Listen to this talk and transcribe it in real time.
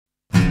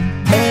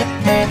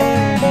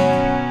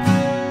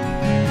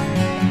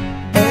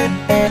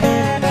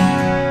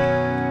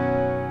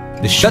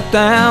shut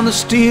down the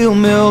steel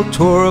mill,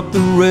 tore up the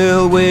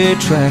railway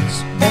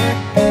tracks.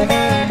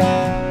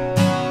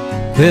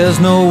 There's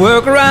no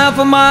work around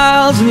for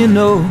miles, and you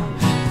know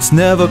it's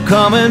never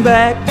coming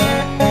back.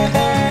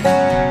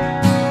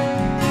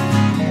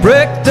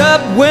 Bricked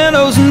up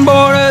windows and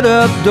boarded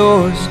up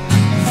doors,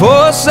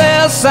 for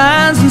sale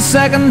signs and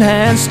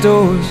second-hand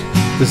stores.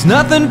 There's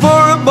nothing for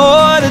a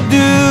boy to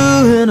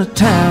do in a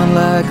town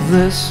like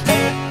this.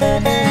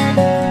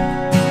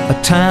 A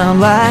town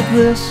like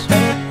this.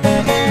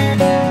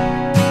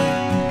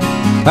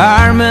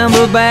 I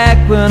remember back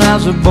when I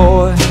was a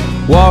boy,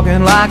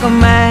 walking like a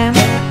man.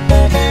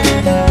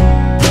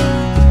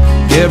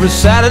 Every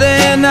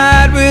Saturday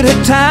night we'd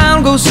hit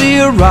town, go see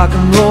a rock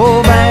and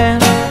roll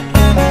band.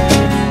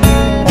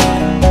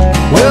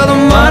 Well, the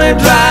money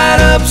dried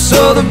up,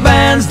 so the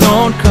bands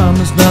don't come.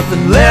 There's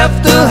nothing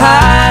left to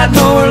hide,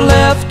 nowhere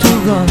left to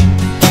run.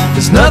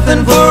 There's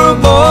nothing for a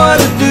boy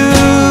to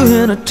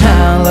do in a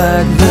town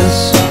like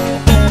this.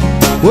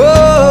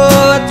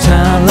 Whoa, a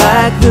town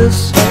like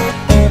this.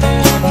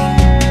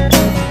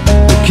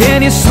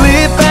 Can you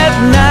sleep at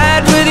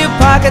night with your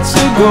pockets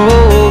of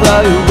gold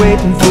while you're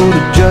waiting for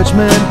the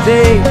judgment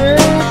day?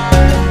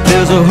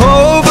 There's a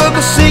whole book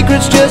of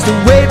secrets just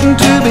waiting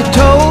to be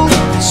told.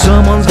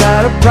 Someone's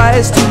got a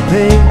price to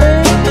pay.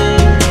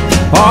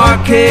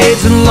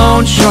 Arcades and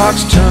loan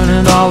sharks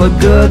turning all the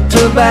good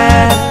to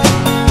bad.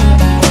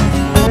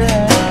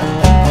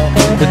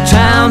 The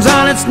town's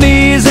on its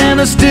knees and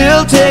they're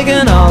still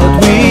taking all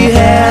that we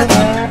had.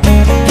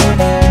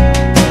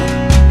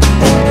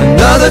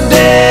 Another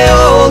day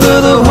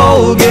older, the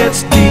hole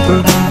gets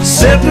deeper.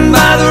 Sitting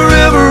by the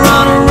river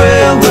on a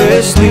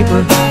railway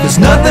sleeper. There's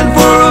nothing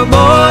for a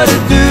boy to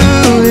do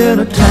in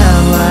a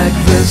town like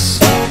this.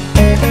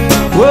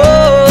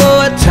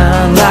 Whoa, a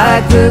town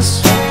like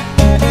this.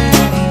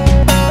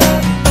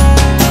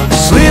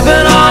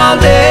 Sleeping all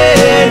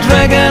day,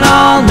 drinking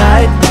all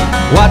night,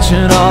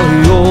 watching all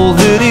the old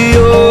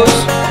videos.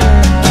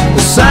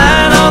 The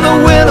sign on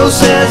the window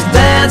says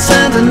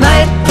dancing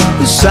tonight.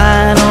 The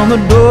sign on the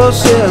door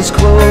says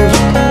closed.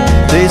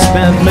 They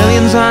spent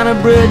millions on a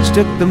bridge,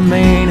 took the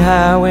main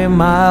highway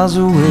miles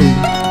away.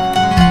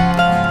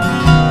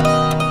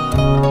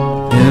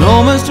 And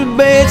old Mr.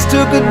 Bates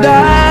took a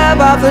dive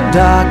off the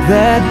dock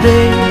that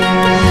day.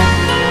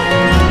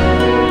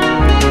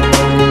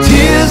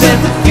 Tears at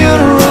the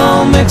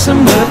funeral,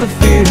 mixing with the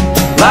fear.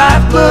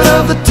 Lifeblood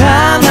of the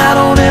town, I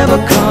don't ever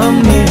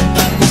come near.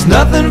 There's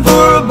nothing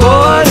for a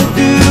boy to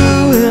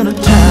do in a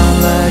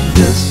town like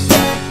this.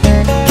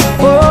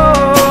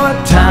 Oh,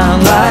 a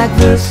town like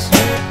this.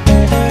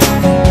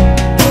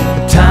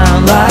 A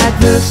town like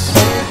this.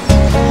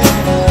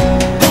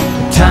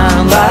 A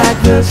town like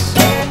this.